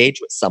and engage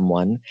with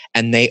someone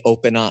and they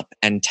open up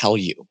and tell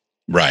you.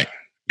 Right.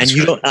 And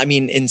you don't, I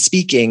mean, in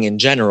speaking in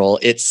general,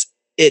 it's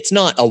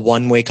not a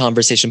one-way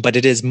conversation, but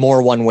it is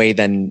more one way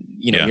than,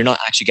 you know, you're not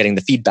actually getting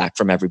the feedback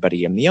from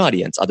everybody in the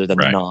audience other than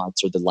the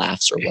nods or the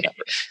laughs or whatever.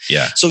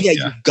 So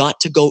you've got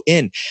to go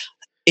in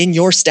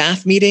your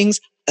staff meetings,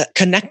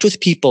 connect with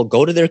people,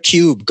 go to their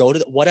cube, go to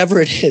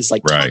whatever it is,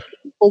 like talk to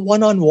people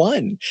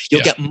one-on-one.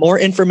 You'll get more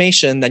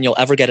information than you'll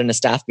ever get in a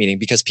staff meeting,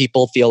 because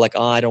people feel like,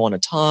 oh, I don't want to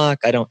talk.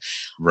 I just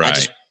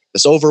want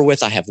this over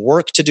with. I have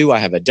work to do. I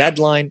have a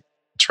deadline.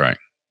 That's right.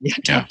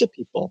 Talk to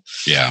people.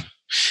 Yeah.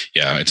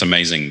 It's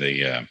amazing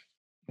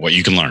what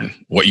you can learn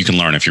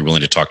if you're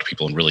willing to talk to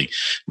people and really,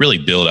 really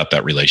build up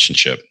that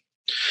relationship.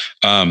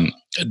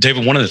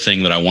 David, one of the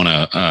things that I want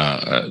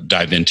to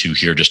dive into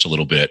here just a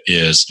little bit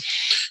is,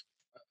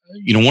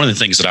 you know, one of the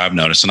things that I've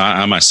noticed, and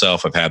I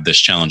myself have had this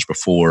challenge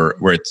before,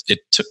 where it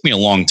took me a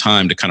long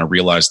time to kind of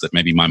realize that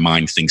maybe my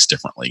mind thinks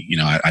differently. You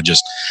know, I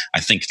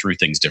think through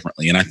things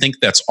differently. And I think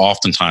that's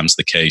oftentimes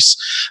the case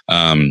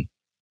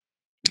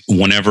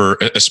whenever,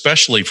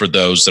 especially for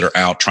those that are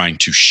out trying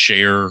to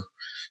share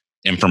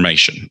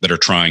information, that are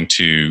trying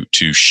to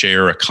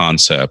share a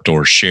concept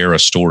or share a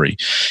story,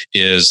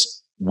 to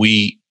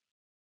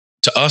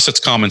us, it's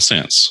common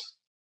sense.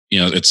 You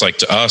know, it's like,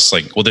 to us,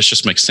 like, well, this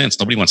just makes sense.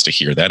 Nobody wants to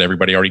hear that.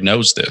 Everybody already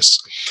knows this.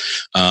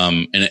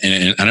 And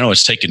I know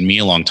it's taken me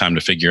a long time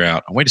to figure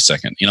out, oh, wait a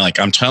second, you know, like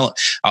I'll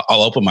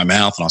open my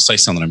mouth and I'll say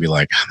something and be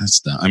like, that's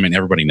dumb. I mean,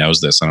 everybody knows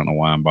this. I don't know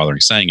why I'm bothering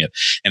saying it.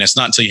 And it's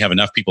not until you have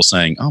enough people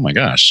saying, oh my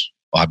gosh,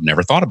 well, I've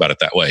never thought about it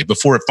that way,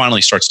 before it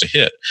finally starts to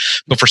hit.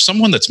 But for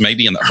someone that's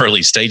maybe in the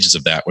early stages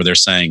of that, where they're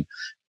saying,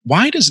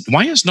 why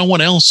is no one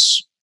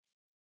else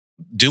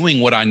doing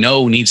what I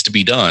know needs to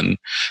be done?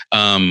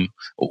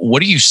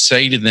 What do you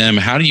say to them?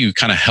 How do you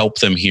kind of help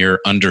them here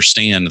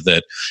understand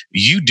that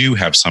you do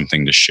have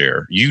something to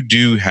share? You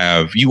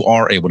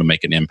are able to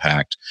make an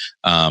impact.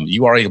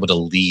 You are able to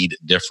lead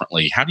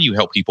differently. How do you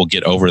help people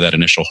get over that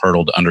initial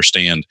hurdle to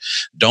understand?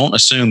 Don't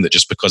assume that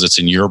just because it's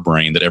in your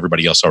brain that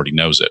everybody else already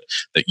knows it,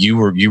 that you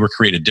were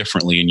created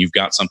differently and you've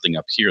got something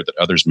up here that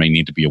others may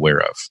need to be aware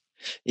of.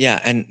 Yeah.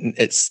 And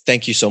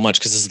thank you so much,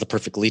 because this is the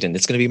perfect lead in.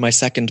 It's going to be my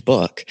second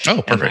book.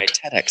 Oh, perfect.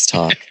 And my TEDx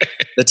talk.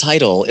 The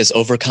title is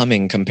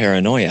Overcoming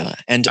Comparanoia.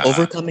 And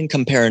overcoming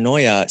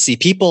comparanoia, see,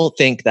 people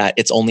think that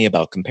it's only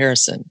about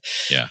comparison.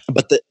 Yeah.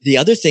 But the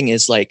other thing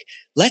is, like,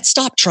 let's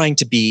stop trying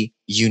to be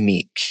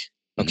unique.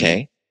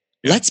 Okay.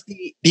 Yeah.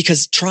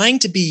 Because trying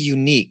to be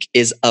unique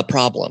is a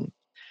problem.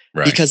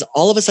 Right. Because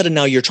all of a sudden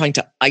now you're trying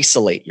to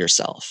isolate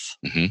yourself.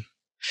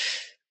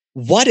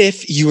 What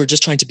if you were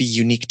just trying to be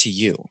unique to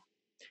you?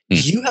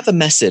 You have a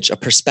message, a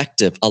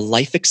perspective, a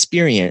life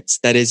experience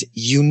that is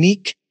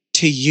unique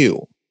to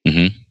you.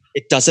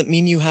 It doesn't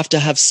mean you have to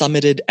have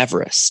summited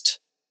Everest.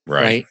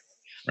 Right.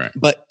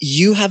 But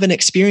you have an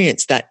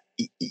experience that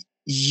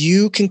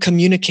you can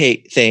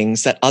communicate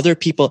things that other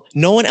people,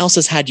 no one else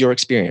has had your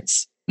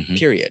experience,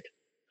 period.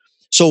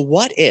 So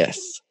what if,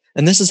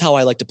 and this is how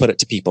I like to put it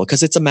to people,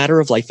 because it's a matter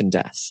of life and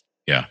death.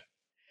 Yeah.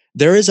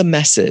 There is a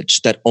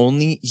message that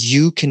only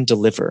you can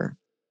deliver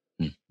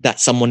that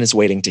someone is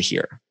waiting to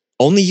hear.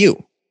 Only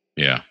you.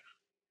 Yeah.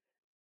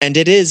 And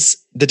it is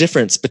the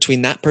difference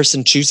between that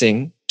person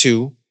choosing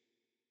to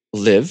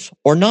live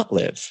or not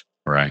live.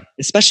 Right.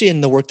 Especially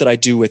in the work that I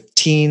do with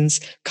teens,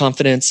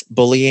 confidence,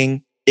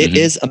 bullying, it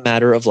is a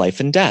matter of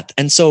life and death.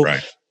 And so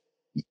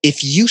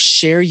if you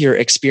share your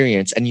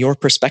experience and your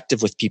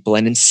perspective with people,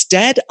 and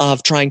instead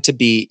of trying to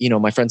be,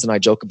 my friends and I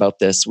joke about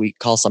this, we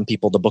call some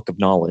people the book of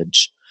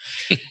knowledge.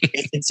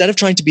 Instead of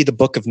trying to be the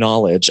book of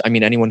knowledge, I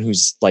mean, anyone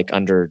who's like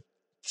under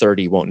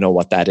 30 won't know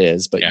what that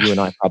is, but you and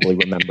I probably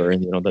remember,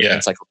 and the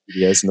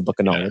encyclopedias and the book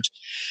of knowledge.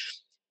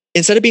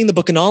 Instead of being the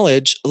book of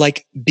knowledge,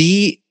 like,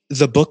 be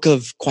the book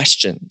of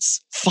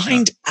questions.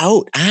 Find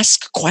out,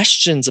 ask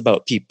questions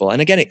about people.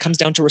 And again, it comes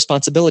down to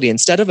responsibility.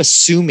 Instead of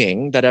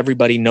assuming that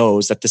everybody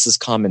knows that this is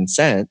common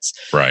sense,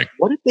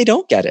 what if they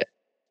don't get it?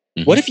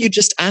 What if you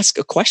just ask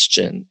a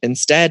question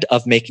instead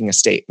of making a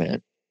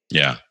statement?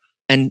 Yeah.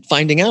 And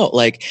finding out,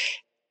 like,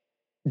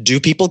 do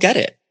people get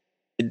it?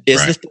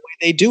 Is this the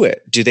way they do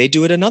it? Do they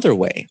do it another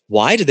way?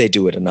 Why do they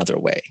do it another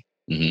way?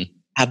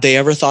 Have they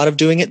ever thought of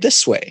doing it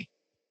this way?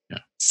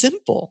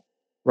 Simple,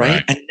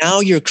 right? And now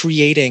you're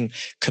creating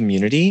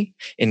community,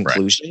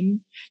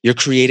 inclusion. You're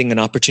creating an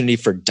opportunity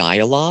for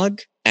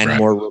dialogue and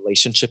more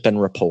relationship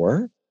and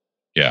rapport.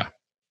 Yeah.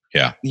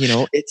 Yeah.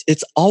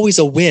 It's always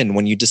a win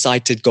when you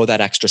decide to go that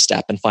extra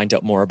step and find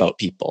out more about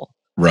people.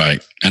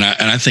 Right. And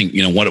I think,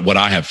 what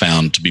I have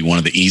found to be one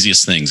of the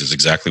easiest things is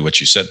exactly what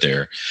you said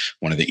there.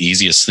 One of the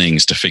easiest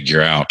things to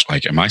figure out,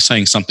 like, am I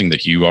saying something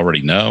that you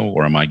already know,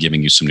 or am I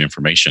giving you some new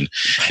information,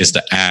 is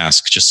to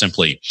ask just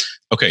simply,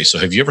 okay, so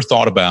have you ever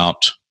thought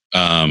about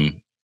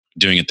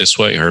doing it this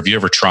way? Or have you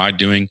ever tried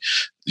doing,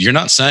 you're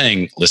not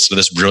saying, listen to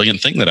this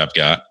brilliant thing that I've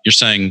got. You're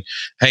saying,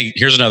 hey,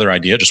 here's another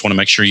idea. Just want to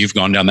make sure you've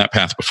gone down that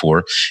path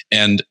before.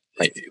 And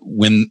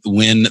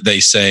when they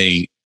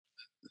say,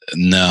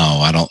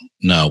 no, I don't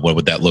know, what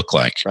would that look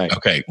like?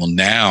 Okay, well,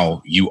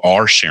 now you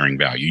are sharing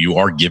value. You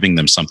are giving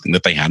them something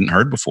that they hadn't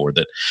heard before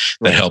that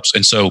helps.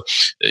 And so,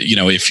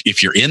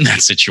 if you're in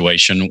that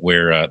situation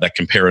where that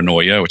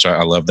comparanoia, which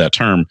I love that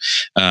term,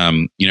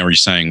 where you're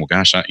saying, well,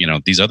 gosh,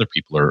 these other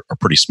people are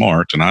pretty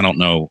smart, and I don't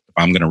know if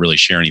I'm going to really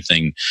share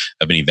anything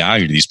of any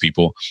value to these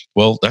people.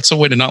 Well, that's a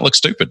way to not look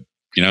stupid.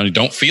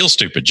 Don't feel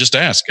stupid. Just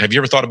ask, have you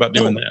ever thought about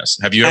doing this?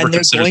 Have you ever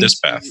considered this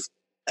path?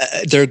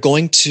 They're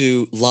going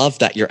to love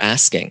that you're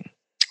asking.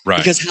 Right.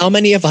 Because how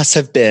many of us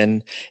have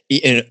been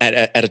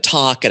at a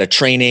talk, at a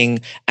training,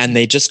 and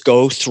they just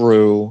go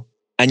through,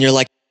 and you're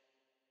like,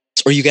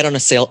 or you get on a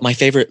sale. My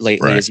favorite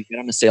lately is you get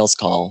on a sales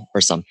call or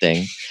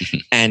something,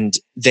 and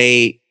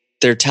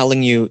they're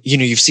telling you,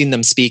 you've seen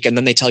them speak, and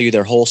then they tell you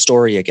their whole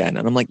story again.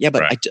 And I'm like, yeah,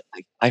 but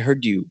I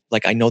heard you,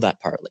 like, I know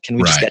that part. Like, can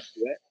we just get to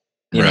it?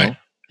 You know?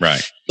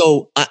 Right.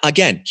 So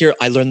again, here,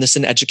 I learned this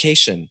in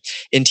education.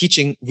 In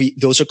teaching,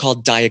 those are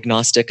called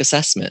diagnostic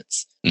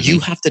assessments.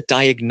 You have to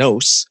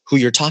diagnose who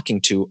you're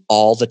talking to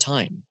all the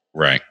time.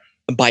 Right.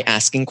 By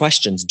asking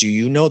questions. Do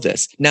you know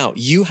this? Now,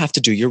 you have to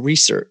do your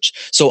research.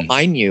 So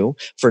I knew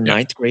for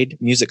ninth grade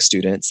music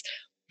students,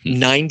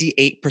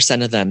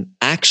 98% of them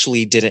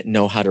actually didn't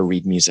know how to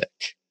read music.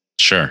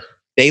 Sure.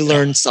 They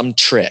learned some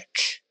trick.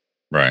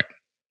 Right.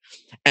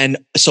 And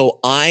so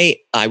I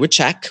would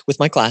check with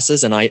my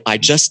classes, and I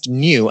just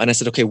knew, and I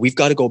said, okay, we've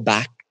got to go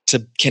back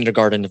to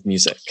kindergarten of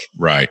music.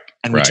 Right.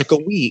 And we took a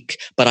week,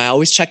 but I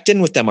always checked in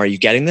with them. Are you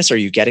getting this? Are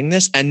you getting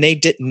this? And they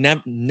did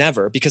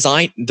never, because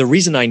the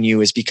reason I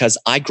knew is because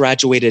I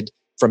graduated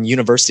from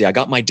university. I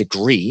got my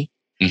degree,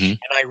 and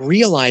I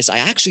realized I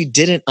actually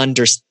didn't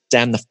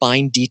understand the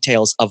fine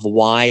details of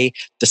why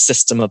the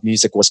system of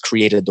music was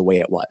created the way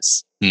it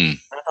was. And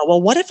I thought,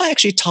 well, what if I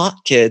actually taught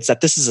kids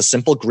that this is a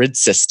simple grid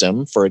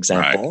system, for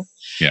example?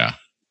 Yeah.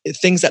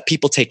 Things that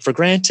people take for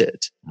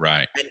granted.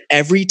 Right. And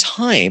every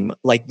time,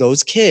 like,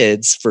 those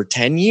kids for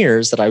 10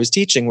 years that I was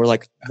teaching were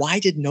like, why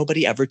did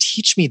nobody ever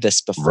teach me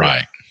this before?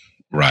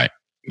 Right.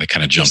 They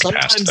kind of jumped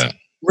past that.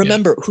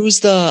 Remember,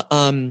 who's the,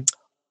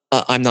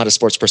 I'm not a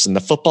sports person, the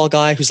football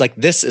guy who's like,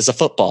 this is a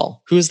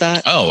football. Who's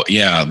that? Oh,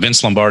 yeah.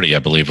 Vince Lombardi, I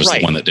believe, was the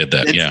one that did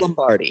that. Vince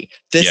Lombardi.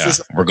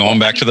 We're going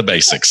back to the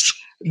basics.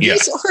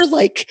 These are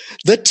like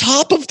the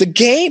top of the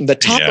game, the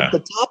top of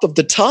the top of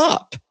the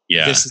top.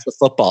 Yeah. This is the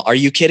football. Are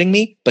you kidding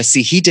me? But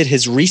see, he did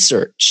his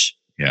research.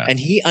 Yeah. And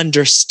he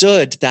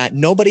understood that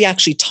nobody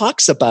actually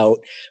talks about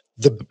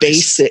the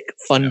basic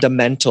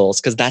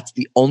fundamentals, because that's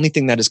the only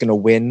thing that is going to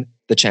win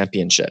the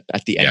championship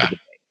at the end of the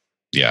day.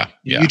 Yeah.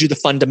 You do the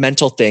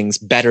fundamental things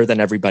better than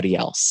everybody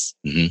else.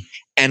 Mm-hmm.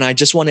 And I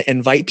just want to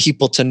invite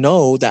people to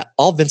know that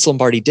all Vince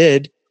Lombardi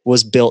did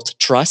was built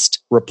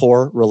trust,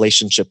 rapport,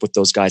 relationship with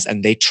those guys.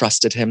 And they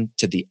trusted him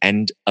to the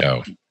end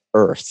of the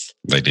earth.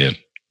 They did.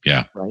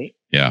 Yeah. Right?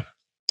 Yeah.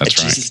 That's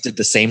right. Jesus did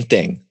the same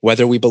thing.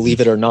 Whether we believe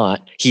it or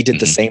not, he did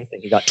the same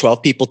thing. He got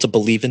 12 people to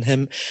believe in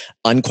him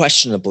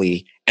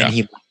unquestionably. And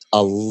he left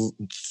a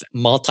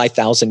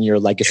multi-thousand-year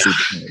legacy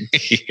behind.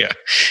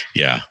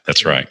 Yeah.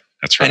 That's right.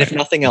 That's right. And if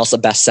nothing else, a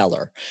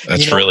bestseller.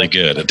 That's really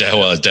good.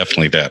 Well,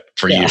 definitely that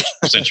for years,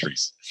 for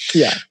centuries.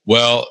 Yeah.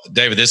 Well,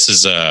 David, this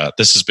has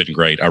been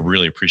great. I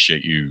really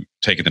appreciate you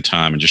taking the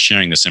time and just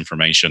sharing this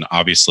information.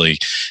 Obviously,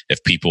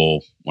 if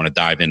people want to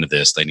dive into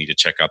this, they need to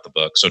check out the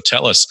book. So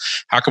tell us,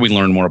 how can we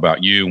learn more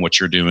about you and what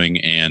you're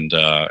doing and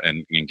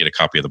get a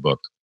copy of the book?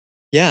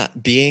 Yeah,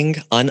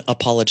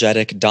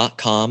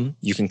 beingunapologetic.com.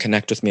 You can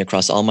connect with me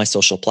across all my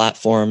social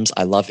platforms.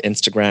 I love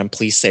Instagram.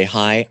 Please say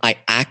hi. I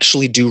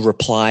actually do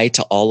reply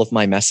to all of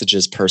my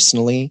messages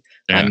personally.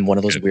 I'm one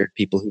of those weird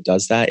people who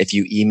does that. If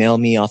you email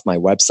me off my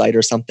website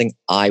or something,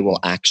 I will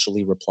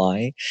actually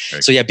reply.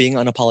 So yeah,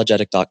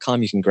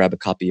 beingunapologetic.com. You can grab a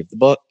copy of the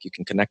book. You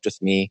can connect with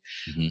me,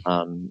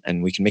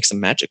 and we can make some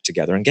magic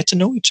together and get to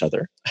know each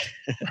other.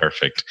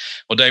 Perfect.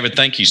 Well, David,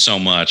 thank you so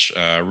much.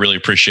 Really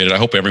appreciate it. I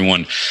hope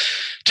everyone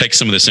takes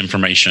some of this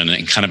information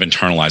and kind of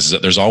internalizes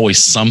it. There's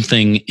always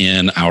something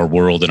in our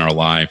world, in our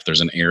life. There's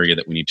an area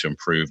that we need to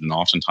improve. And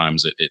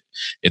oftentimes it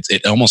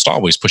almost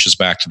always pushes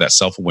back to that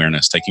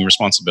self-awareness, taking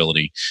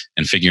responsibility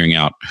and figuring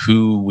out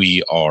who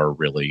we are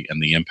really and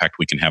the impact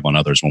we can have on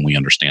others when we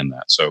understand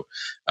that. So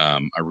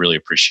I really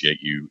appreciate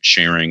you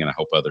sharing, and I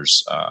hope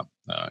others are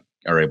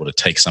able to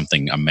take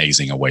something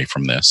amazing away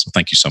from this. So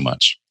thank you so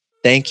much.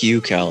 Thank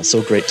you, Cal.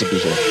 So great to be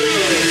here.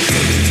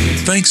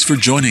 Thanks for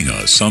joining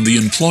us on the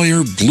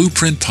Employer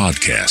Blueprint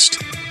Podcast.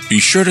 Be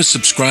sure to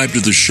subscribe to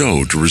the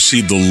show to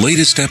receive the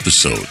latest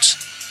episodes.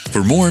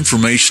 For more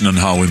information on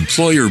how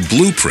Employer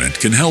Blueprint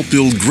can help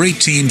build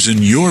great teams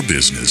in your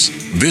business,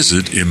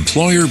 visit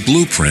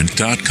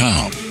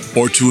employerblueprint.com.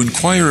 Or to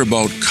inquire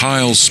about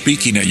Kyle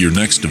speaking at your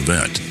next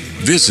event,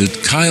 visit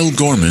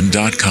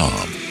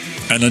kylegorman.com.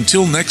 And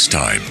until next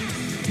time,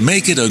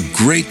 make it a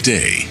great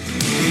day.